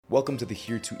Welcome to the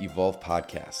Here to Evolve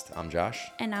podcast. I'm Josh.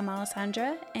 And I'm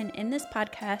Alessandra. And in this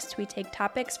podcast, we take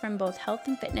topics from both health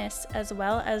and fitness, as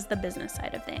well as the business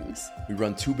side of things. We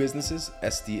run two businesses,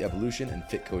 SD Evolution and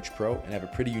Fit Coach Pro, and have a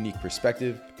pretty unique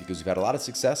perspective because we've had a lot of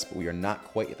success, but we are not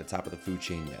quite at the top of the food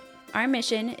chain yet. Our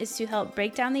mission is to help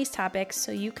break down these topics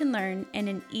so you can learn in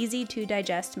an easy to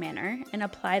digest manner and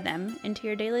apply them into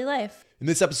your daily life. In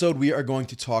this episode, we are going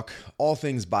to talk all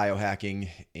things biohacking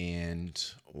and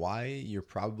why you're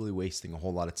probably wasting a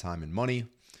whole lot of time and money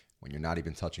when you're not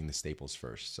even touching the staples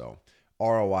first. So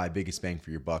ROI, biggest bang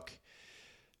for your buck.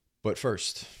 But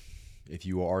first, if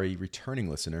you are a returning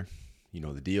listener, you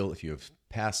know the deal. If you have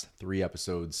passed 3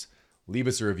 episodes, leave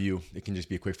us a review. It can just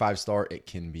be a quick 5-star. It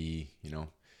can be,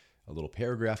 a little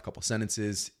paragraph, couple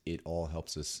sentences. It all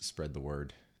helps us spread the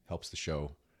word, helps the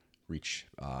show reach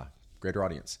greater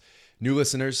audience. New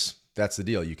listeners, that's the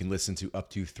deal. You can listen to up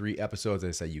to 3 episodes.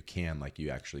 I say you can, like you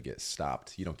actually get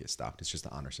stopped. You don't get stopped. It's just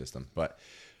the honor system. But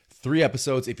 3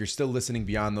 episodes. If you're still listening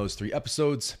beyond those 3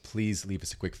 episodes, please leave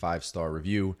us a quick 5-star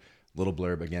review. Little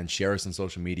blurb. Again, share us on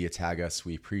social media, tag us.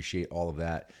 We appreciate all of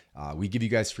that. We give you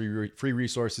guys free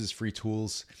resources, free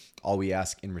tools. All we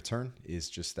ask in return is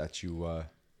just that you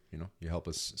help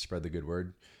us spread the good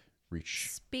word.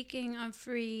 Speaking of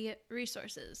free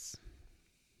resources,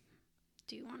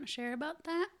 do you want to share about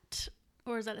that?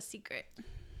 Or is that a secret?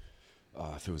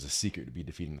 If it was a secret, it'd be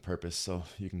defeating the purpose. So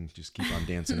you can just keep on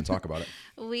dancing and talk about it.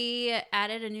 We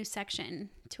added a new section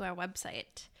to our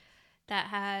website that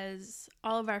has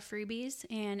all of our freebies,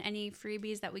 and any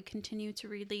freebies that we continue to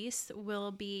release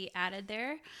will be added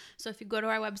there. So if you go to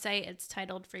our website, it's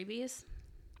titled freebies.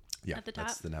 Yeah, at the top.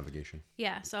 That's the navigation.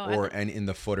 Yeah, and in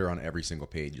the footer on every single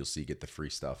page, you'll see get the free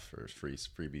stuff or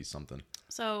freebies, something.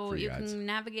 So free you guides. can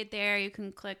navigate there. You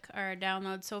can click our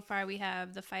download. So far, we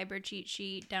have the fiber cheat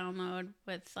sheet download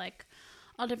with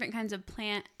all different kinds of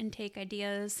plant intake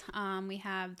ideas. We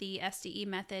have the SDE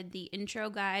method, the intro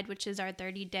guide, which is our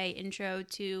 30-day intro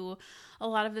to a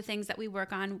lot of the things that we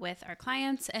work on with our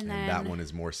clients. And then that one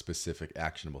is more specific,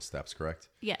 actionable steps, correct?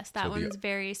 Yes, that one's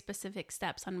very specific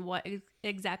steps on what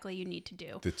exactly you need to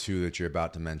do. The 2 that you're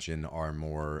about to mention are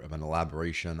more of an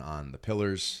elaboration on the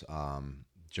pillars,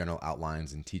 general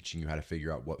outlines, and teaching you how to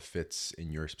figure out what fits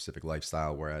in your specific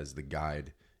lifestyle, whereas the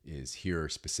guide is here are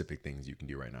specific things you can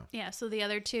do right now. Yeah, so the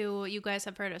other 2, you guys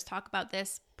have heard us talk about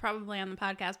this probably on the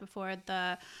podcast before.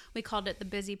 We called it the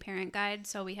Busy Parent Guide.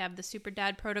 So we have the Super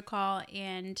Dad Protocol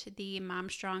and the Mom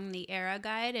Strong the Era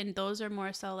Guide, and those are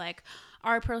more so like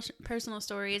our personal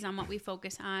stories on what we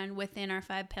focus on within our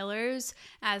 5 pillars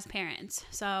as parents.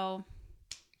 So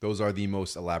those are the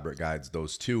most elaborate guides,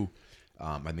 those 2.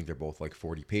 I think they're both like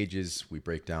 40 pages. We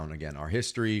break down, again, our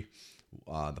history,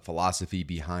 the philosophy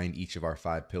behind each of our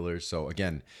 5 pillars. So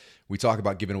again, we talk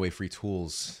about giving away free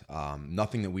tools.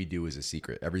 Nothing that we do is a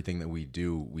secret. Everything that we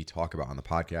do, we talk about on the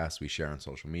podcast. We share on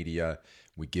social media.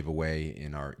 We give away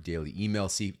in our daily email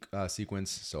sequence.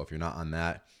 So if you're not on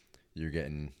that, you're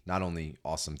getting not only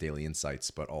awesome daily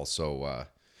insights, but also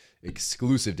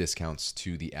exclusive discounts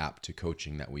to the app, to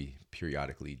coaching that we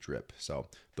periodically drip. So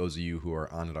those of you who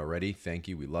are on it already, thank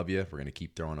you. We love you. We're going to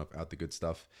keep throwing out the good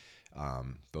stuff.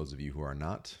 Those of you who are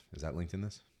not, is that linked in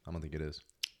this? I don't think it is.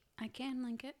 I can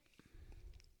link it.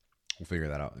 We'll figure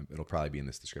that out. It'll probably be in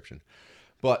this description.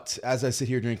 But as I sit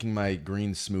here drinking my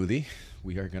green smoothie,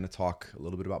 we are going to talk a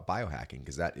little bit about biohacking,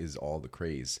 because that is all the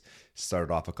craze.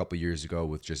 Started off a couple years ago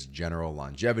with just general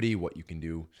longevity, what you can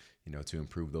do, to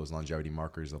improve those longevity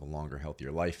markers of a longer,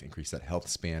 healthier life, increase that health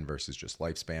span versus just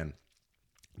lifespan.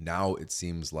 Now it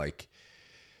seems like,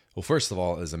 well, first of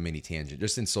all, as a mini tangent,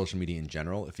 just in social media in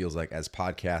general, it feels like as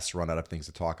podcasts run out of things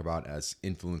to talk about, as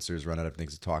influencers run out of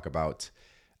things to talk about,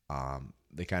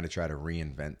 they kind of try to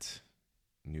reinvent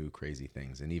new crazy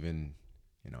things. And even,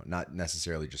 not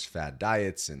necessarily just fad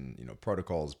diets and,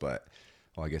 protocols, but,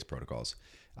 well, I guess protocols.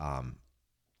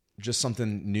 Just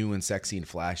something new and sexy and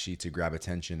flashy to grab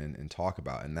attention and talk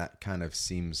about. And that kind of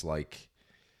seems like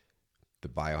the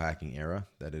biohacking era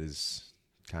that is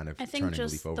kind of turning a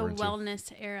leaf over into. I think just the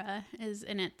wellness era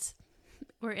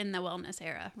we're in the wellness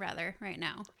era rather right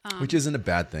now. Which isn't a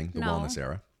bad thing, wellness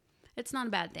era. It's not a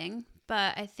bad thing,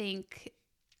 but I think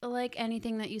like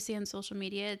anything that you see on social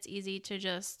media, it's easy to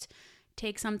just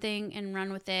take something and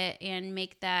run with it and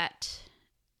make that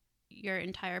your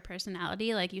entire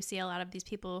personality. Like you see a lot of these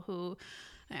people who,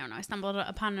 I don't know, I stumbled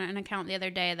upon an account the other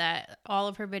day that all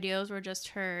of her videos were just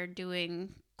her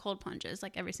doing cold plunges,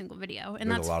 like every single video.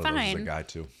 And that's fine. There's a lot of those as a guide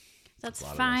too. That's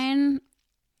fine.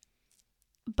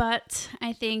 But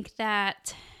I think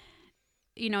that,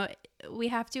 we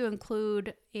have to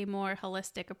include a more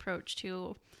holistic approach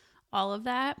to all of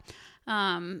that.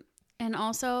 And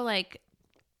also, like,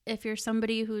 if you're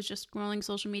somebody who's just scrolling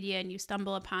social media and you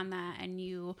stumble upon that and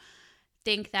you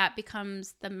think that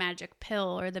becomes the magic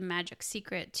pill or the magic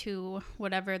secret to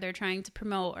whatever they're trying to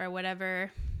promote or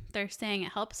whatever they're saying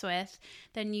it helps with,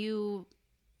 then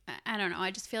I don't know.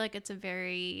 I just feel like it's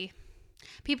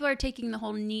people are taking the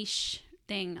whole niche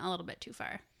thing a little bit too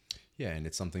far. Yeah, and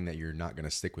it's something that you're not going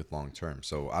to stick with long term.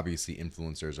 So obviously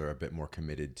influencers are a bit more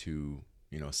committed to,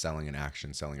 selling an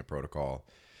action, selling a protocol.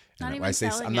 Not And even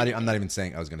selling I'm not anything. even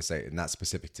saying, I was going to say not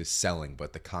specific to selling,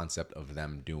 but the concept of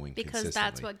them doing Because consistently.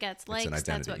 that's what gets likes,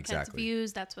 that's what gets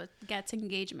views, that's what gets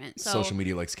engagement. So social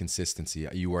media likes consistency.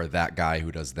 You are that guy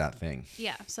who does that thing.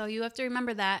 yeah, so you have to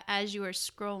remember that as you are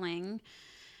scrolling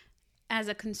as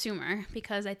a consumer,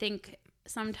 because I think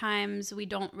sometimes we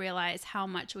don't realize how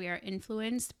much we are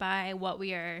influenced by what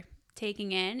we are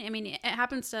taking in. I mean, it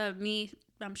happens to me,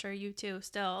 I'm sure you too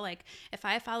still. Like, if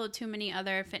I follow too many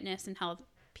other fitness and health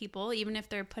people, even if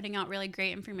they're putting out really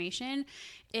great information,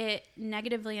 it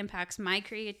negatively impacts my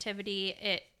creativity.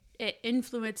 It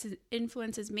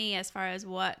influences me as far as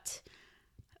what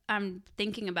I'm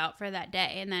thinking about for that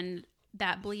day, and then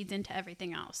that bleeds into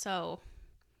everything else. So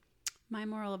my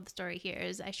moral of the story here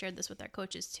is, I shared this with our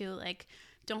coaches too, like,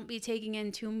 don't be taking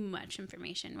in too much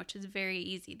information, which is very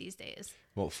easy these days.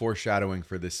 Well, foreshadowing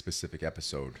for this specific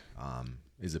episode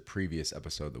is a previous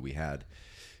episode that we had.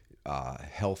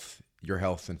 Your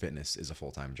health and fitness is a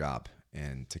full-time job.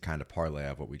 And to kind of parlay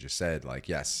of what we just said, like,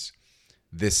 yes,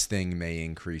 this thing may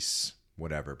increase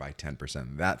whatever by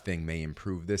 10%. That thing may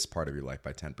improve this part of your life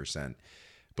by 10%.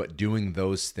 But doing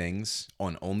those things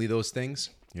on only those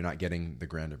things, you're not getting the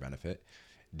grander benefit.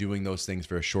 Doing those things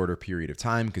for a shorter period of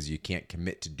time, because you can't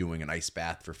commit to doing an ice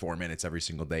bath for 4 minutes every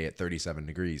single day at 37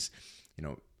 degrees.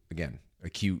 Again,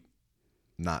 acute,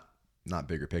 not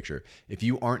bigger picture. If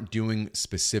you aren't doing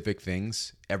specific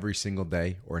things every single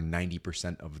day or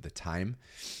 90% of the time,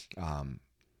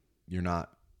 you're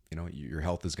not, your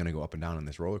health is going to go up and down on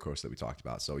this roller coaster that we talked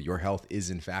about. So your health is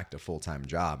in fact a full-time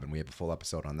job, and we have a full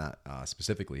episode on that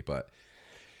specifically. But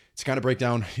to kind of break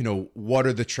down, what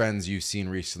are the trends you've seen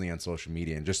recently on social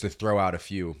media, and just to throw out a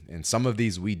few, and some of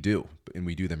these we do, and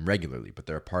we do them regularly, but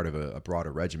they're a part of a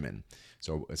broader regimen.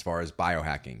 So as far as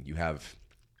biohacking, you have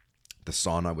the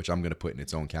sauna, which I'm going to put in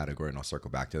its own category, and I'll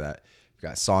circle back to that. You've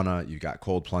got sauna, you've got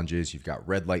cold plunges, you've got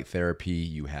red light therapy,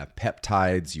 you have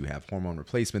peptides, you have hormone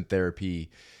replacement therapy.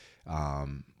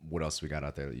 What else we got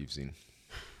out there that you've seen?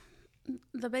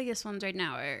 The biggest ones right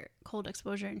now are cold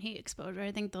exposure and heat exposure.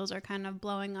 I think those are kind of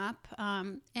blowing up.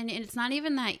 And it's not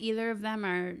even that either of them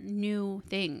are new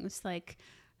things. Like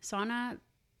sauna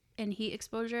and heat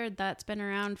exposure, that's been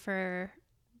around for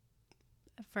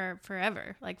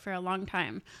forever, like for a long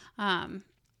time.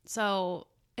 So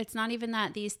it's not even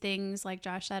that these things, like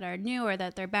Josh said, are new or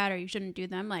that they're bad or you shouldn't do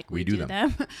them. Like we do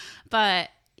them. But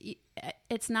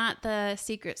it's not the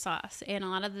secret sauce. And a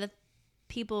lot of the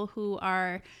people who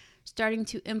are starting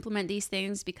to implement these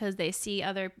things because they see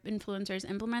other influencers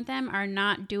implement them are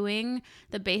not doing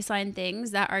the baseline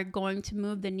things that are going to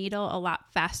move the needle a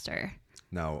lot faster.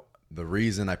 Now, the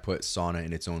reason I put sauna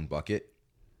in its own bucket,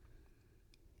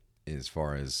 as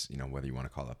far as, whether you want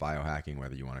to call it biohacking,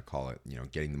 whether you want to call it,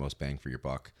 getting the most bang for your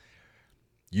buck,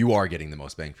 you are getting the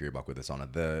most bang for your buck with the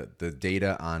sauna. The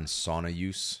data on sauna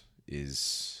use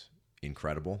is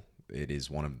incredible. It is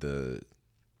one of the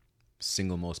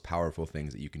single most powerful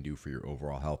things that you can do for your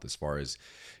overall health, as far as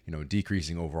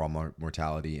decreasing overall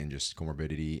mortality and just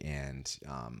comorbidity, and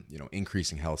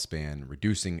increasing health span,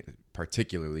 reducing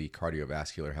particularly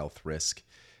cardiovascular health risk.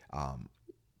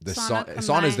 The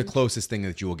sauna is the closest thing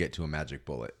that you will get to a magic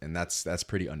bullet, and that's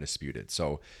pretty undisputed.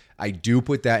 So I do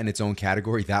put that in its own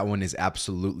category. That one is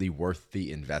absolutely worth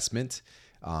the investment,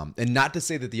 and not to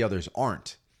say that the others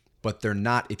aren't. But they're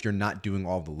not if you're not doing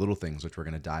all the little things, which we're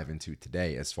going to dive into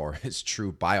today, as far as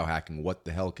true biohacking. What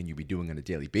the hell can you be doing on a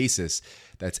daily basis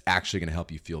that's actually going to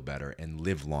help you feel better and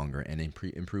live longer and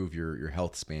improve your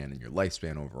health span and your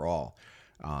lifespan overall?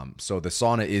 So the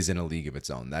sauna is in a league of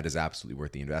its own. That is absolutely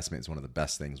worth the investment. It's one of the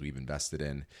best things we've invested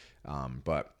in.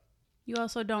 But you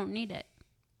also don't need it.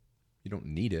 You don't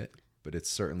need it, but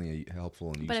it's certainly a helpful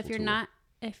and useful tool. But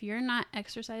if you're not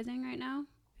exercising right now,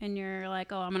 and you're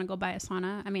like, oh, I'm going to go buy a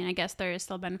sauna. I mean, I guess there is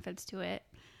still benefits to it.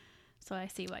 So I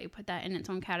see why you put that in its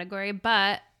own category.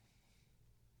 But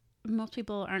most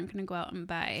people aren't going to go out and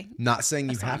buy. Not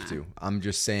saying you have to. I'm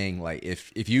just saying, like,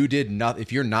 if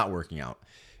you're not working out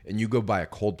and you go buy a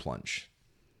cold plunge,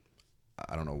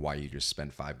 I don't know why you just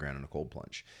spend $5,000 on a cold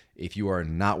plunge. If you are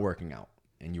not working out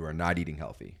and you are not eating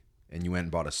healthy and you went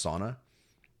and bought a sauna,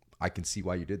 I can see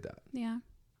why you did that. Yeah.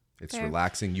 It's Fair.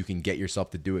 relaxing. You can get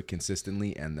yourself to do it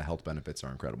consistently, and the health benefits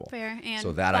are incredible. Fair. And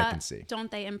so that I can see.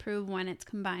 Don't they improve when it's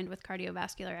combined with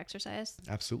cardiovascular exercise?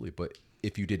 Absolutely. But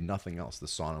if you did nothing else, the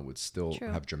sauna would still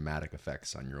True. have dramatic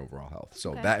effects on your overall health.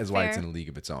 So Okay, that is why it's fair. in a league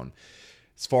of its own.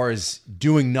 As far as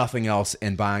doing nothing else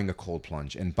and buying a cold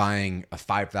plunge and buying a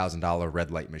 $5,000 red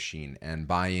light machine and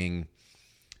buying,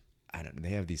 they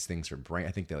have these things for brain.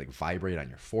 I think they like vibrate on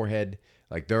your forehead.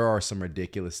 Like there are some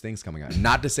ridiculous things coming out.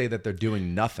 Not to say that they're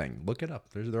doing nothing. Look it up.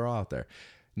 They're all out there.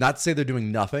 Not to say they're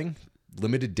doing nothing.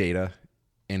 Limited data.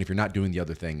 And if you're not doing the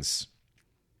other things,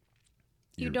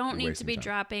 You don't need to be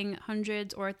dropping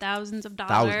hundreds or thousands of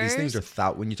dollars. These things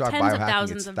are when you talk tens biohacking, of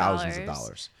thousands it's of thousands of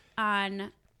dollars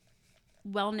on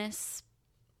wellness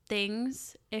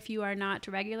things if you are not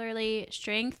regularly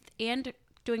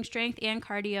doing strength and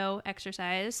cardio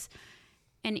exercise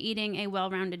and eating a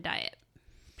well-rounded diet.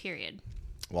 Period.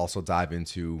 We'll also dive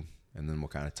into, and then we'll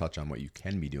kind of touch on what you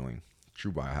can be doing,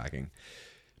 true biohacking.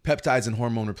 Peptides and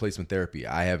hormone replacement therapy.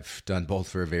 I have done both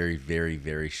for a very, very,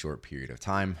 very short period of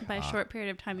time. By short period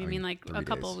of time, you mean like a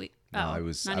couple of weeks? No, it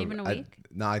was not even a week?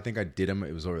 I think I did them.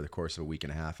 It was over the course of a week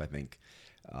and a half. I think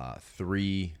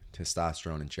 3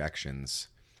 testosterone injections.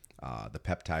 The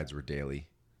peptides were daily.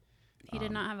 He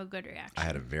did not have a good reaction. I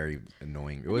had a very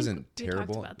annoying. It wasn't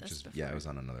terrible. Talked about this before. It was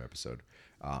on another episode.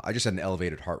 I just had an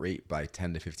elevated heart rate by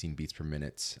 10 to 15 beats per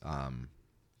minute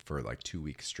for like 2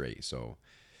 weeks straight. So,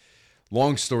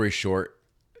 long story short,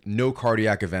 no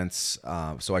cardiac events.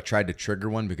 So I tried to trigger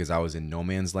one because I was in no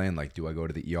man's land. Like, do I go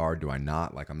to the ER? Do I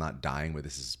not? Like, I'm not dying, but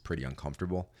this is pretty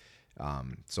uncomfortable.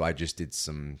 So I just did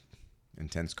some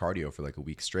intense cardio for like a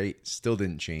week straight. Still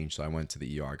didn't change. So I went to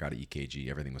the ER, got an EKG.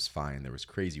 Everything was fine. There was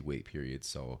crazy wait periods.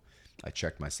 So I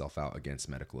checked myself out against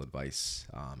medical advice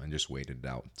and just waited it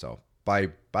out. So by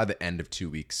the end of 2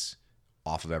 weeks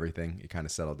off of everything, it kind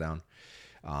of settled down.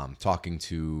 Talking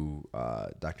to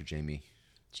Dr. Jamie.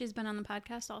 She's been on the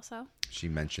podcast also. She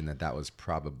mentioned that was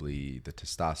probably the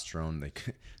testosterone. Like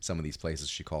some of these places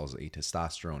she calls a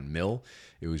testosterone mill.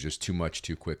 It was just too much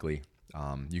too quickly.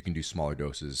 You can do smaller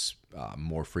doses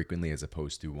more frequently as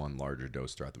opposed to one larger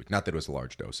dose throughout the week. Not that it was a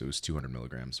large dose. It was 200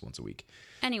 milligrams once a week.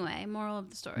 Anyway, moral of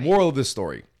the story. Moral of the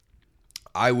story.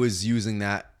 I was using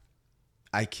that.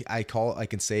 I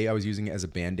can say I was using it as a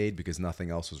Band-Aid because nothing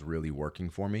else was really working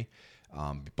for me.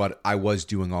 But I was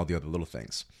doing all the other little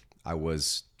things. I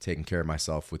was taking care of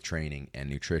myself with training and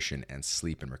nutrition and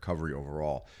sleep and recovery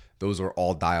overall. Those are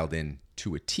all dialed in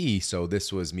to a T. So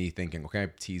this was me thinking, okay,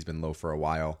 T's been low for a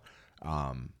while.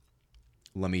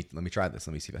 Let me try this.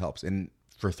 Let me see if it helps. And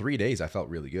for 3 days, I felt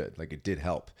really good. Like it did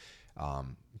help.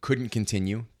 Couldn't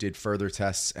continue. Did further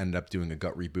tests. Ended up doing a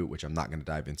gut reboot, which I'm not going to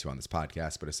dive into on this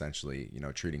podcast. But essentially,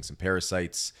 treating some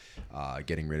parasites,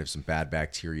 getting rid of some bad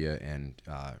bacteria, and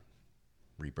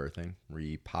repopulating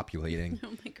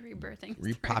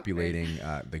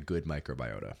the good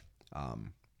microbiota,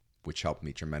 which helped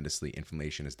me tremendously.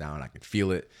 Inflammation is down. I can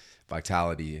feel it.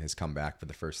 Vitality has come back for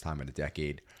the first time in a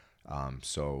decade.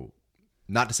 So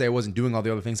not to say I wasn't doing all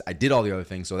the other things. I did all the other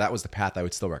things. So that was the path I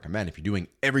would still recommend. If you're doing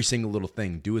every single little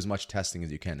thing, do as much testing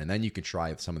as you can. And then you can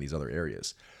try some of these other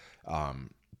areas.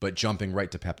 But jumping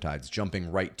right to peptides,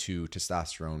 jumping right to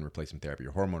testosterone replacement therapy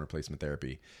or hormone replacement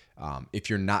therapy. If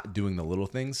you're not doing the little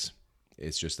things,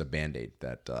 it's just a Band-Aid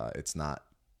that it's not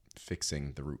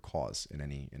fixing the root cause in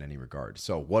any regard.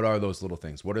 So what are those little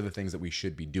things? What are the things that we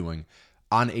should be doing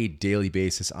on a daily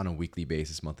basis, on a weekly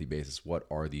basis, monthly basis? What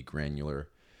are the granular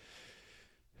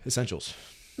essentials?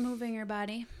 Moving your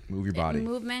body. Move your body.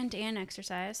 Movement and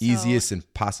exercise. Easiest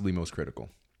and possibly most critical.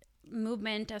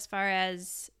 Movement as far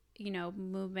as,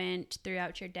 movement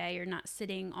throughout your day. You're not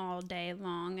sitting all day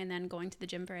long and then going to the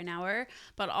gym for an hour,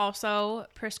 but also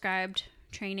prescribed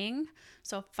training.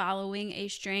 So following a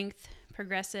strength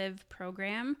progressive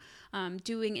program,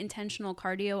 doing intentional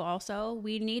cardio also.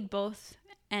 We need both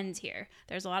ends here.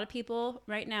 There's a lot of people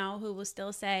right now who will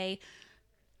still say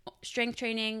strength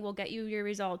training will get you your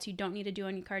results. You don't need to do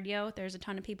any cardio. There's a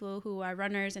ton of people who are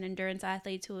runners and endurance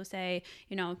athletes who will say,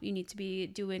 you need to be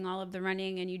doing all of the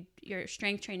running and your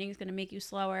strength training is going to make you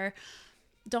slower.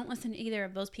 Don't listen to either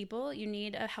of those people. You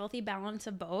need a healthy balance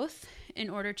of both in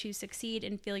order to succeed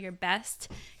and feel your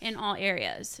best in all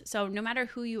areas. So no matter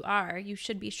who you are, you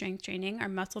should be strength training. Our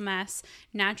muscle mass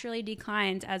naturally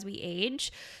declines as we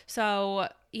age. So,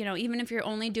 even if you're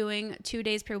only doing 2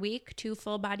 days per week, 2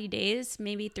 full body days,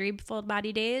 maybe 3 full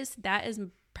body days, that is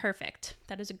perfect.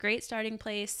 That is a great starting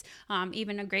place,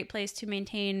 even a great place to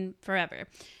maintain forever.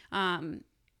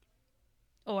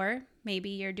 Or maybe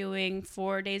you're doing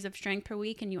 4 days of strength per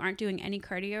week and you aren't doing any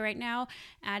cardio right now.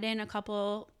 Add in a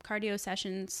couple cardio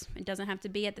sessions. It doesn't have to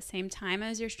be at the same time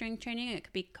as your strength training. It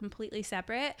could be completely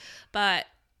separate, but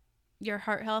your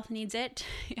heart health needs it.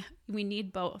 We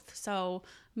need both. So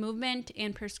movement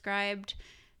and prescribed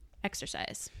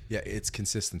exercise. Yeah, it's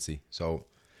consistency. So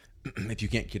if you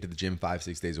can't get to the gym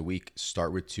 5-6 days a week,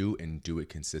 start with 2 and do it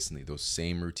consistently. Those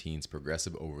same routines,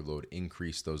 progressive overload,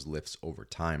 increase those lifts over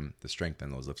time, the strength in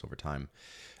those lifts over time.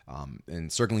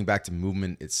 And circling back to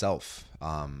movement itself,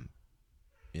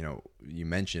 you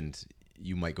mentioned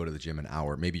you might go to the gym an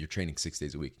hour. Maybe you're training 6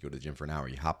 days a week. You go to the gym for an hour.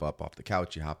 You hop up off the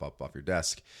couch. You hop up off your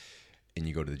desk and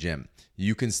you go to the gym.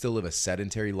 You can still live a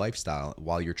sedentary lifestyle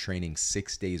while you're training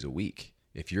 6 days a week.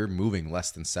 If you're moving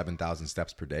less than 7,000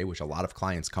 steps per day, which a lot of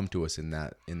clients come to us in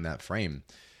that frame,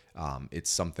 it's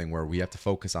something where we have to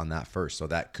focus on that first. So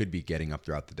that could be getting up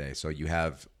throughout the day. So you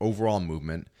have overall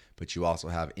movement, but you also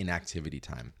have inactivity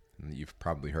time. And you've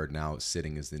probably heard now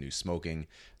sitting is the new smoking.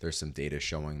 There's some data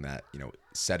showing that,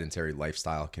 sedentary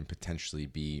lifestyle can potentially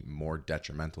be more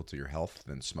detrimental to your health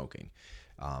than smoking,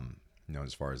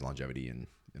 as far as longevity and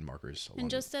markers. And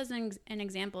just as an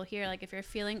example here, like if you're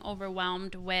feeling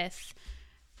overwhelmed with,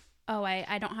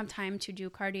 I don't have time to do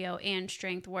cardio and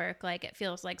strength work, like it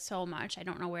feels like so much, I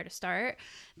don't know where to start,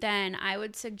 then I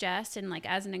would suggest, and like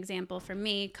as an example for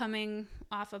me, coming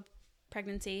off of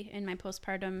pregnancy in my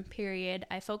postpartum period,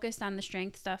 I focused on the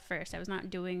strength stuff first. I was not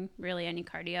doing really any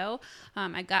cardio.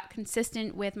 I got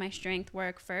consistent with my strength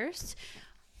work first.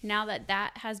 Now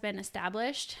that has been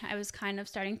established, I was kind of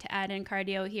starting to add in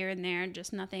cardio here and there,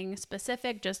 just nothing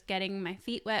specific, just getting my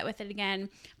feet wet with it again.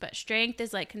 But strength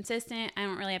is like consistent. I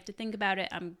don't really have to think about it.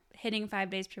 I'm hitting 5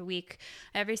 days per week,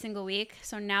 every single week.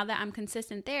 So now that I'm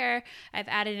consistent there, I've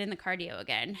added in the cardio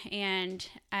again. And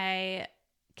I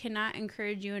cannot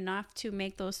encourage you enough to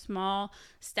make those small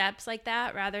steps like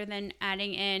that rather than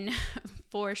adding in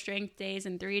 4 strength days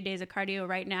and 3 days of cardio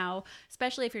right now,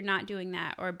 especially if you're not doing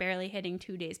that or barely hitting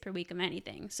 2 days per week of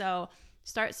anything. So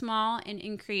start small and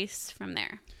increase from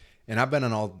there. And I've been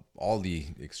on all the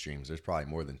extremes. There's probably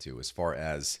more than 2 as far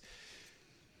as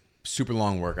super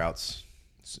long workouts,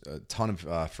 a ton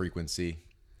of frequency,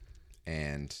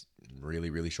 and really,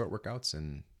 really short workouts,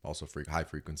 and also high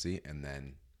frequency, and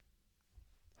then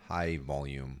high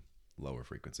volume, lower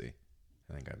frequency.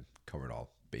 I think I've covered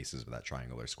all bases of that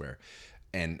triangle or square.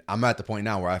 And I'm at the point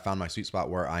now where I found my sweet spot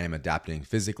where I am adapting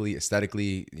physically,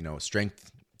 aesthetically, strength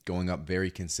going up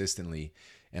very consistently.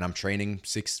 And I'm training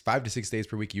 5 to 6 days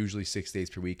per week, usually 6 days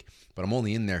per week, but I'm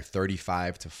only in there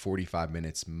 35 to 45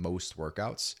 minutes most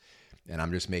workouts. And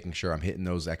I'm just making sure I'm hitting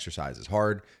those exercises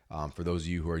hard. For those of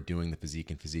you who are doing the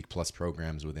Physique and Physique Plus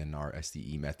programs within our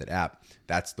SDE Method app,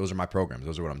 those are my programs.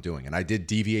 Those are what I'm doing. And I did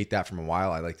deviate that from a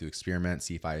while. I like to experiment,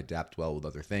 see if I adapt well with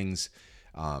other things.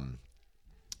 And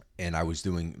I was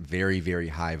doing very, very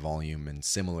high volume and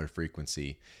similar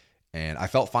frequency. And I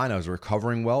felt fine. I was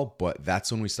recovering well, but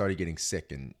that's when we started getting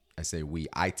sick. And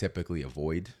I typically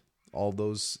avoid all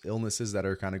those illnesses that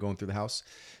are kind of going through the house.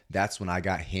 That's when I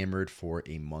got hammered for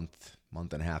a month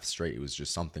and a half straight. It was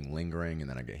just something lingering, and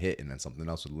then I get hit, and then something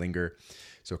else would linger.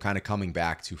 So kind of coming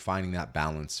back to finding that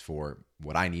balance for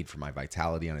what I need for my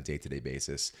vitality on a day-to-day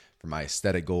basis, for my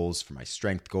aesthetic goals, for my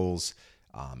strength goals,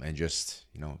 and just,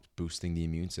 boosting the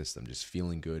immune system, just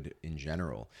feeling good in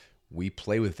general. We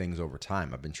play with things over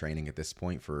time. I've been training at this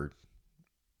point for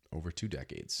over 2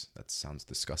 decades. That sounds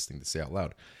disgusting to say out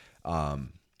loud.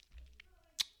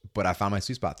 But I found my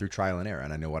sweet spot through trial and error,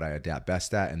 and I know what I adapt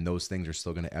best at, and those things are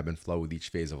still going to ebb and flow with each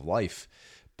phase of life.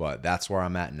 But that's where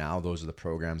I'm at now. Those are the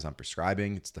programs I'm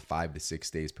prescribing. It's the 5 to 6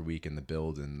 days per week in the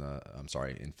build in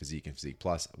Physique and Physique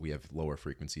Plus. We have lower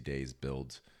frequency days,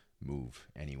 build, move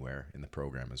anywhere in the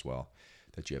program as well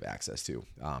that you have access to.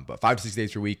 But 5 to 6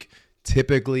 days per week,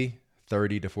 typically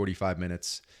 30 to 45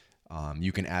 minutes.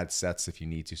 You can add sets if you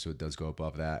need to, so it does go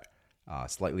above that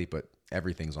slightly, but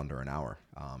everything's under an hour.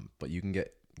 But you can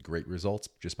get great results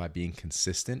just by being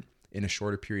consistent in a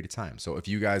shorter period of time. So if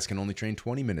you guys can only train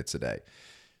 20 minutes a day,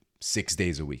 6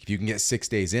 days a week, if you can get 6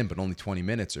 days in, but only 20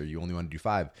 minutes, or you only want to do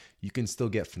 5, you can still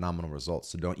get phenomenal results.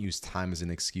 So don't use time as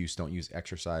an excuse. Don't use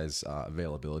exercise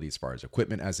availability as far as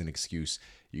equipment as an excuse.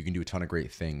 You can do a ton of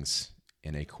great things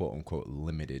in a quote unquote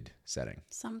limited setting.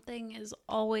 Something is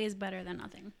always better than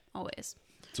nothing. Always.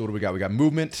 So what do we got? We got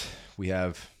movement. We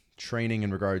have training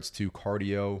in regards to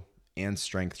cardio and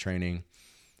strength training.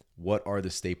 What are the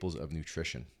staples of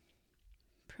nutrition?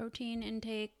 Protein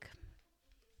intake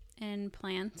and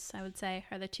plants, I would say,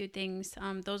 are the 2 things.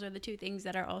 Those are the 2 things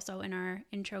that are also in our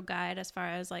intro guide as far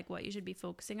as like what you should be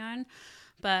focusing on.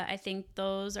 But I think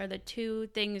those are the 2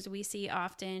 things we see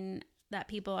often that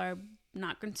people are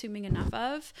not consuming enough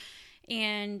of,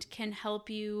 and can help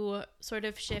you sort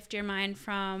of shift your mind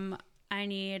from I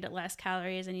need less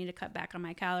calories, I need to cut back on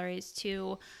my calories,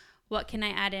 to what can I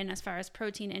add in as far as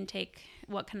protein intake?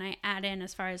 What can I add in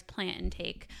as far as plant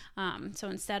intake? So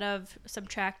instead of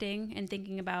subtracting and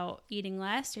thinking about eating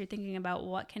less, you're thinking about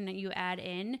what can you add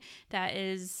in that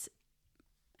is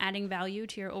adding value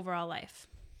to your overall life.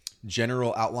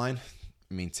 General outline,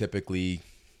 I mean, typically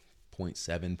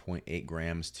 0.7, 0.8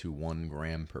 grams to 1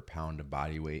 gram per pound of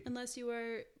body weight. Unless you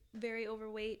are very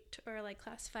overweight or like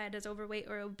classified as overweight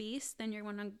or obese, then you're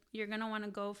gonna want to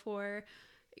go for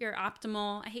your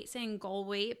optimal, I hate saying goal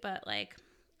weight, but like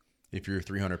if you're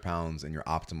 300 pounds and your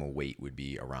optimal weight would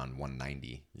be around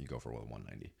 190, you go for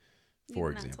 190,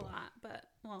 for example. That's a lot, but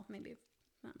well, maybe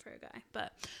not for a guy.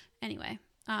 But anyway,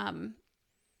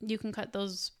 you can cut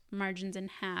those margins in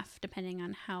half depending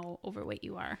on how overweight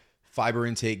you are. Fiber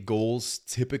intake goals,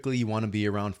 typically you want to be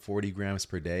around 40 grams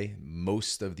per day.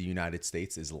 Most of the United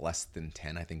States is less than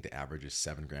 10. I think the average is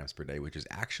 7 grams per day, which is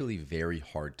actually very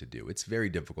hard to do. It's very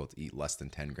difficult to eat less than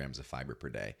 10 grams of fiber per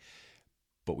day,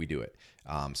 but we do it.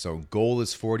 So goal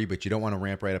is 40, but you don't want to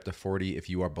ramp right up to 40. If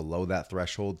you are below that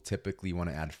threshold, typically you want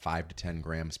to add 5 to 10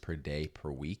 grams per day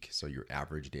per week. So your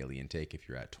average daily intake, if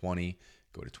you're at 20,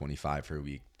 go to 25 for a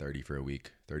week, 30 for a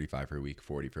week, 35 for a week,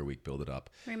 40 for a week, build it up.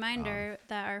 Reminder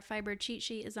that our fiber cheat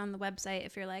sheet is on the website.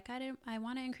 If you're like, I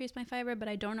want to increase my fiber, but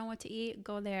I don't know what to eat,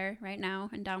 go there right now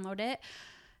and download it.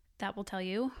 That will tell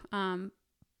you.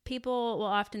 People will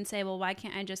often say, well, why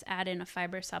can't I just add in a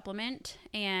fiber supplement?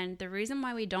 And the reason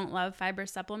why we don't love fiber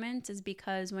supplements is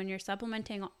because when you're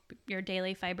supplementing your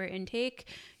daily fiber intake,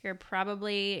 you're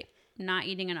probably not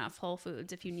eating enough whole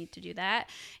foods if you need to do that,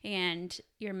 and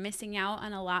you're missing out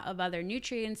on a lot of other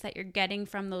nutrients that you're getting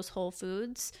from those whole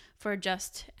foods for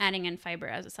just adding in fiber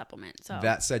as a supplement. So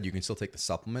that said, you can still take the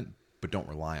supplement, but don't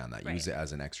rely on that. Right. Use it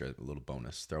as an extra little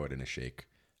bonus. Throw it in a shake.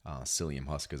 Psyllium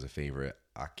husk is a favorite.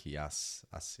 Achiasa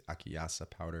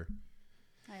powder.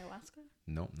 Ayahuasca?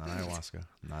 No, not ayahuasca.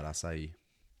 Not acai.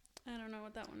 I don't know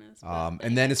what that one is.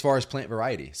 And then as far as plant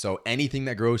variety, so anything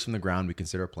that grows from the ground, we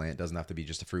consider a plant. It doesn't have to be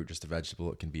just a fruit, just a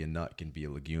vegetable. It can be a nut, it can be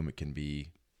a legume, it can be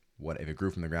what, if it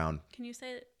grew from the ground. Can you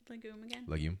say legume again?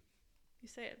 Legume. You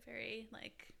say it very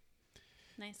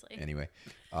nicely. Anyway,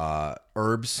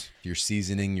 herbs, you're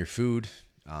seasoning your food.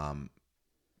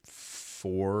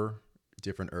 4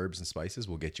 different herbs and spices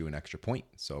will get you an extra point.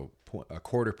 So a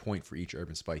quarter point for each herb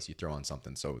and spice you throw on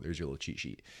something. So there's your little cheat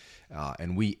sheet.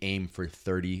 And we aim for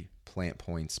 30 plant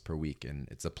points per week. And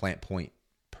it's a plant point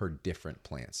per different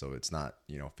plant. So it's not,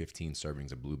 15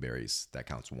 servings of blueberries. That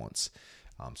counts once.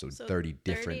 So 30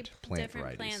 different plant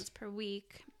varieties. Plants per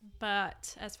week.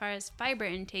 But as far as fiber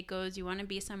intake goes, you want to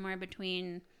be somewhere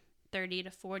between 30 to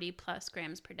 40 plus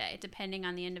grams per day, depending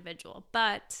on the individual.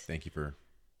 But thank you for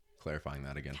clarifying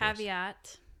that again.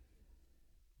 Caveat.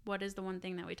 What is the one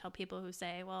thing that we tell people who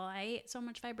say, well, I ate so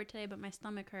much fiber today, but my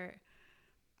stomach hurt?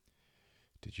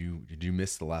 Did you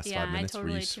miss the last 5 minutes?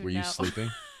 Totally were you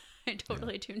sleeping? I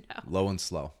totally tuned out. Low and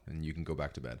slow, and you can go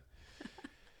back to bed.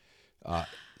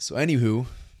 So anywho,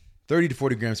 30 to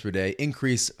 40 grams per day,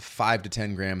 increase 5 to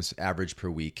 10 grams average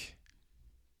per week,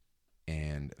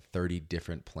 and 30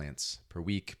 different plants per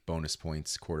week, bonus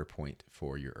points, quarter point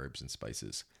for your herbs and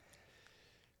spices.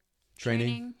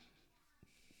 Training.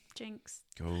 Jinx.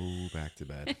 Go back to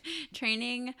bed.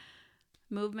 Training,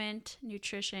 movement,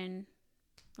 nutrition.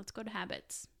 Let's go to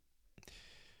habits.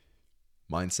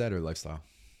 Mindset or lifestyle?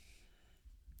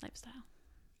 Lifestyle.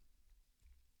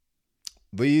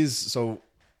 So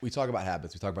we talk about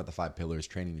habits. We talk about the 5 pillars: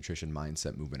 training, nutrition,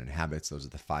 mindset, movement, and habits. Those are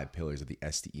the 5 pillars of the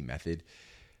STE method.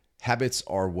 Habits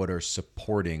are what are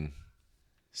supporting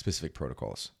specific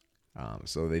protocols.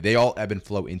 So they all ebb and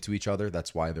flow into each other.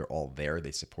 That's why they're all there.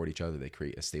 They support each other. They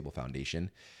create a stable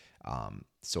foundation.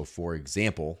 So for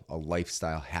example, a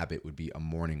lifestyle habit would be a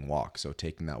morning walk. So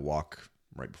taking that walk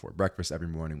right before breakfast every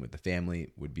morning with the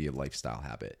family would be a lifestyle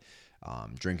habit.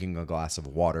 Drinking a glass of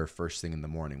water first thing in the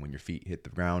morning when your feet hit the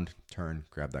ground, turn,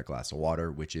 grab that glass of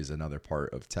water, which is another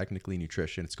part of technically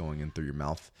nutrition. It's going in through your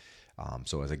mouth.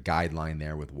 So as a guideline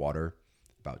there with water,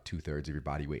 about 2/3 of your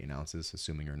body weight in ounces,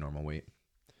 assuming your normal weight.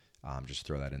 Just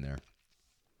throw that in there.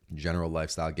 General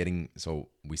lifestyle, so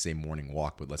we say morning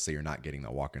walk, but let's say you're not getting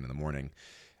that walk in the morning.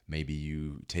 Maybe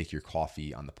you take your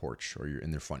coffee on the porch or you're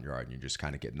in their front yard and you're just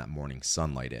kind of getting that morning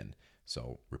sunlight in.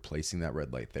 So replacing that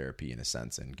red light therapy in a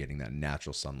sense and getting that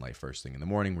natural sunlight first thing in the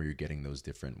morning where you're getting those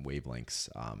different wavelengths,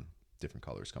 different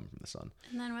colors coming from the sun.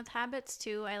 And then with habits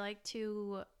too, I like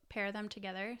to pair them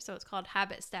together. So it's called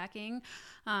habit stacking.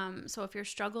 So if you're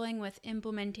struggling with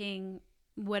implementing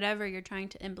whatever you're trying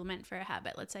to implement for a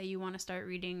habit. Let's say you want to start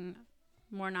reading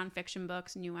more nonfiction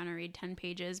books and you want to read 10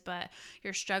 pages, but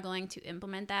you're struggling to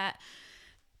implement that.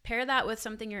 Pair that with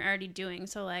something you're already doing.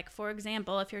 So, like, for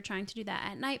example, if you're trying to do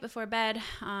that at night before bed,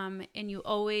 and you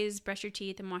always brush your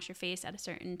teeth and wash your face at a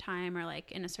certain time or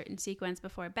like in a certain sequence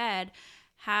before bed,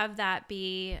 have that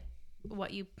be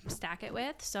what you stack it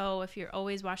with. So if you're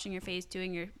always washing your face,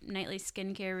 doing your nightly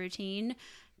skincare routine,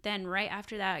 then right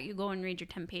after that, you go and read your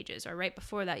 10 pages, or right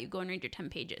before that, you go and read your 10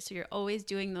 pages. So you're always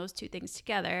doing those two things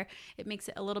together. It makes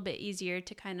it a little bit easier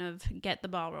to kind of get the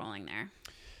ball rolling there.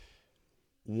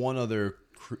 One other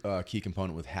key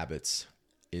component with habits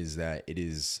is that it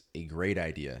is a great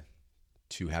idea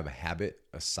to have a habit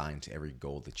assigned to every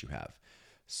goal that you have.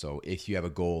 So if you have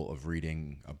a goal of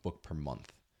reading a book per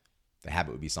month, the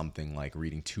habit would be something like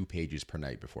reading 2 pages per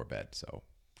night before bed. So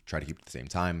try to keep it at the same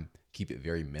time. Keep it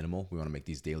very minimal. We want to make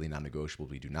these daily non-negotiables.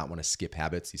 We do not want to skip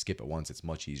habits. You skip it once, it's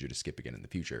much easier to skip again in the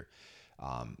future.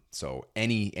 So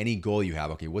any goal you have,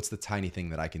 okay, what's the tiny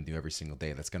thing that I can do every single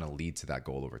day that's going to lead to that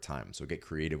goal over time? So get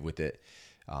creative with it.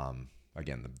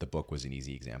 Again, the book was an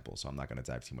easy example, so I'm not going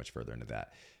to dive too much further into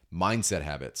that. Mindset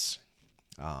habits,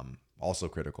 also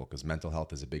critical because mental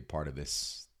health is a big part of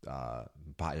this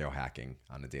biohacking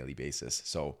on a daily basis.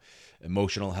 So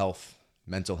emotional health,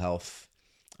 mental health,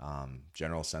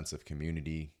 general sense of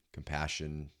community,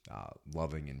 compassion,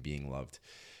 loving and being loved.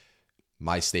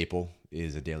 My staple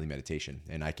is a daily meditation,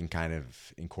 and I can kind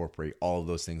of incorporate all of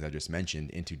those things I just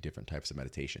mentioned into different types of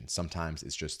meditation. Sometimes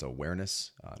it's just awareness,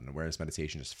 an awareness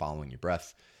meditation, just following your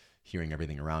breath, hearing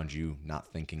everything around you, not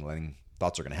thinking, letting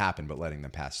thoughts are going to happen, but letting them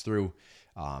pass through.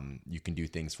 You can do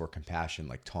things for compassion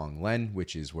like Tong Len,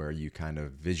 which is where you kind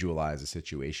of visualize a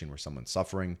situation where someone's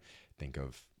suffering. Think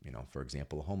of, for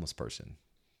example, a homeless person.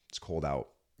 It's cold out.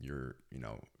 You're,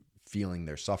 feeling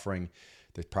their suffering.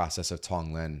 The process of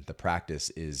Tong Len, the practice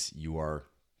is you are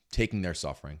taking their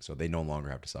suffering, so they no longer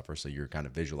have to suffer. So you're kind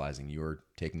of visualizing you're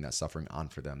taking that suffering on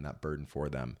for them, that burden for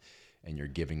them, and you're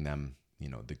giving them,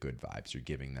 the good vibes. You're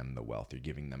giving them the wealth. You're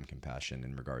giving them compassion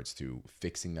in regards to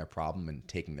fixing their problem and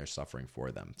taking their suffering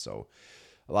for them. So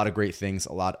a lot of great things,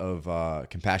 a lot of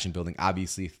compassion building,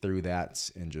 obviously through that,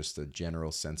 and just a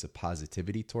general sense of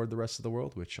positivity toward the rest of the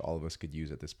world, which all of us could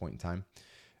use at this point in time.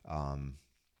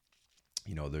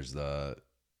 There's the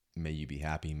may you be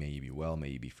happy, may you be well, may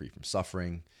you be free from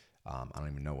suffering. I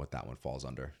don't even know what that one falls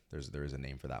under. There is a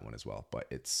name for that one as well, but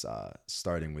it's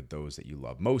starting with those that you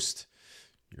love most,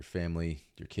 your family,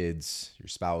 your kids, your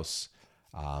spouse.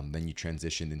 Then you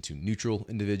transitioned into neutral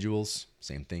individuals.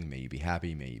 Same thing. May you be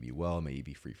happy, may you be well, may you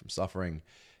be free from suffering.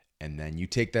 And then you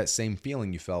take that same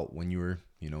feeling you felt when you were,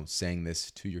 saying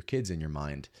this to your kids in your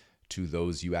mind to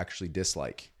those you actually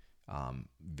dislike.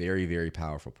 Very, very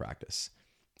powerful practice.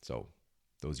 So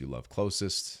those you love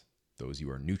closest, those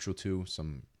you are neutral to,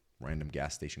 some random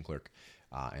gas station clerk,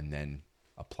 and then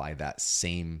apply that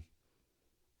same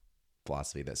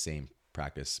philosophy, that same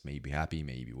practice. May you be happy,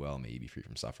 may you be well, may you be free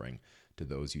from suffering to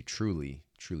those you truly,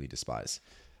 truly despise.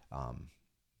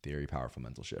 Very powerful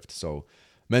mental shift. So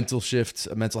mental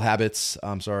habits,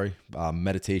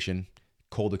 meditation,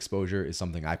 cold exposure is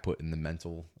something I put in the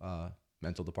mental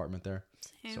department there.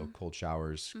 Same. So cold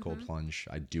showers, cold plunge.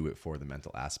 I do it for the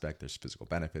mental aspect. There's physical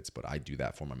benefits, but I do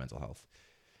that for my mental health.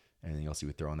 Anything else you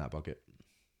would throw in that bucket?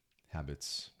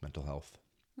 Habits, mental health.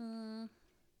 I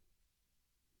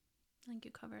think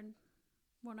you covered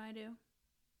what I do.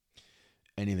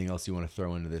 Anything else you want to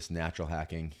throw into this natural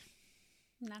hacking?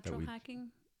 Hacking?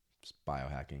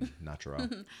 Biohacking, natural.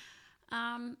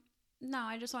 No,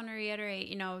 I just want to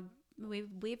reiterate,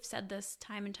 we've said this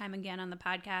time and time again on the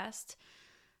podcast.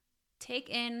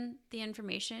 Take in the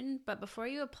information, but before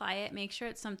you apply it, make sure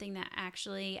it's something that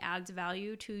actually adds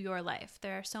value to your life.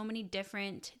 There are so many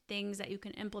different things that you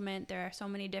can implement. There are so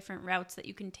many different routes that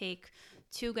you can take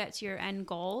to get to your end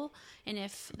goal. And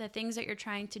if the things that you're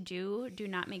trying to do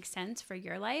not make sense for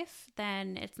your life,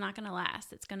 then it's not going to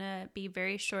last. It's going to be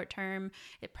very short term.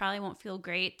 It probably won't feel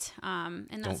great. And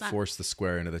don't force the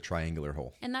square into the triangular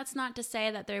hole. And that's not to say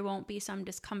that there won't be some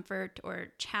discomfort or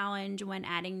challenge when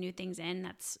adding new things in.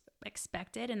 That's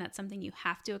expected, and that's something you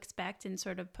have to expect and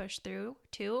sort of push through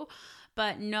too.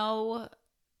 But know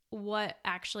what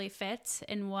actually fits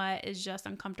and what is just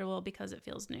uncomfortable because it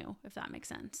feels new, if that makes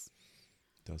sense.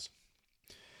 It does.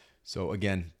 So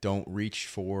again, don't reach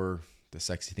for the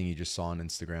sexy thing you just saw on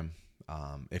Instagram.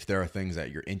 If there are things that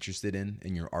you're interested in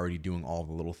and you're already doing all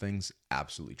the little things,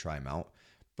 absolutely try them out.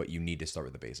 But you need to start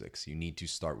with the basics. You need to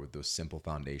start with those simple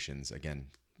foundations. Again,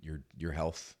 your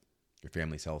health, your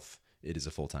family's health. It is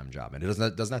a full-time job, and it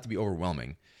doesn't have to be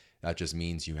overwhelming. That just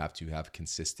means you have to have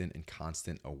consistent and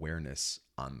constant awareness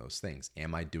on those things.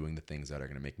 Am I doing the things that are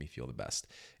going to make me feel the best?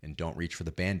 And don't reach for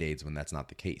the band-aids when that's not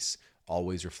the case.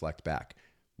 Always reflect back.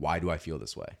 Why do I feel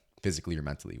this way? Physically or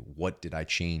mentally? What did I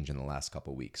change in the last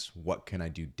couple of weeks? What can I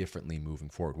do differently moving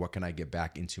forward? What can I get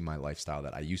back into my lifestyle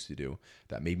that I used to do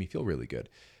that made me feel really good?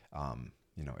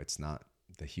 It's not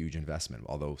the huge investment,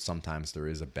 although sometimes there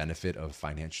is a benefit of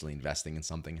financially investing in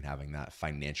something and having that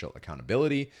financial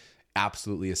accountability.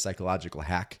 Absolutely a psychological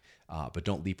hack, but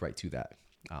don't leap right to that.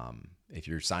 If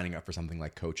you're signing up for something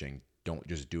like coaching, don't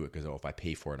just do it because, if I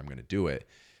pay for it, I'm going to do it.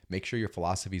 Make sure your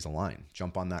philosophies align.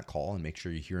 Jump on that call and make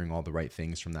sure you're hearing all the right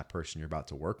things from that person you're about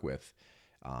to work with,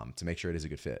 to make sure it is a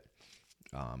good fit.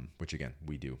 Which again,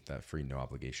 we do that free, no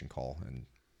obligation call and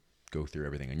go through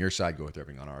everything on your side, go through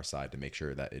everything on our side to make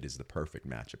sure that it is the perfect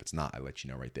match. If it's not, I let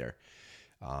you know right there.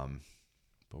 But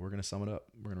we're going to sum it up.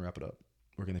 We're going to wrap it up.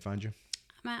 Where can they find you?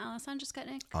 I'm at Alessandra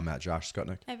Skutnik. I'm at Josh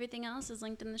Skutnik. Everything else is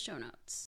linked in the show notes.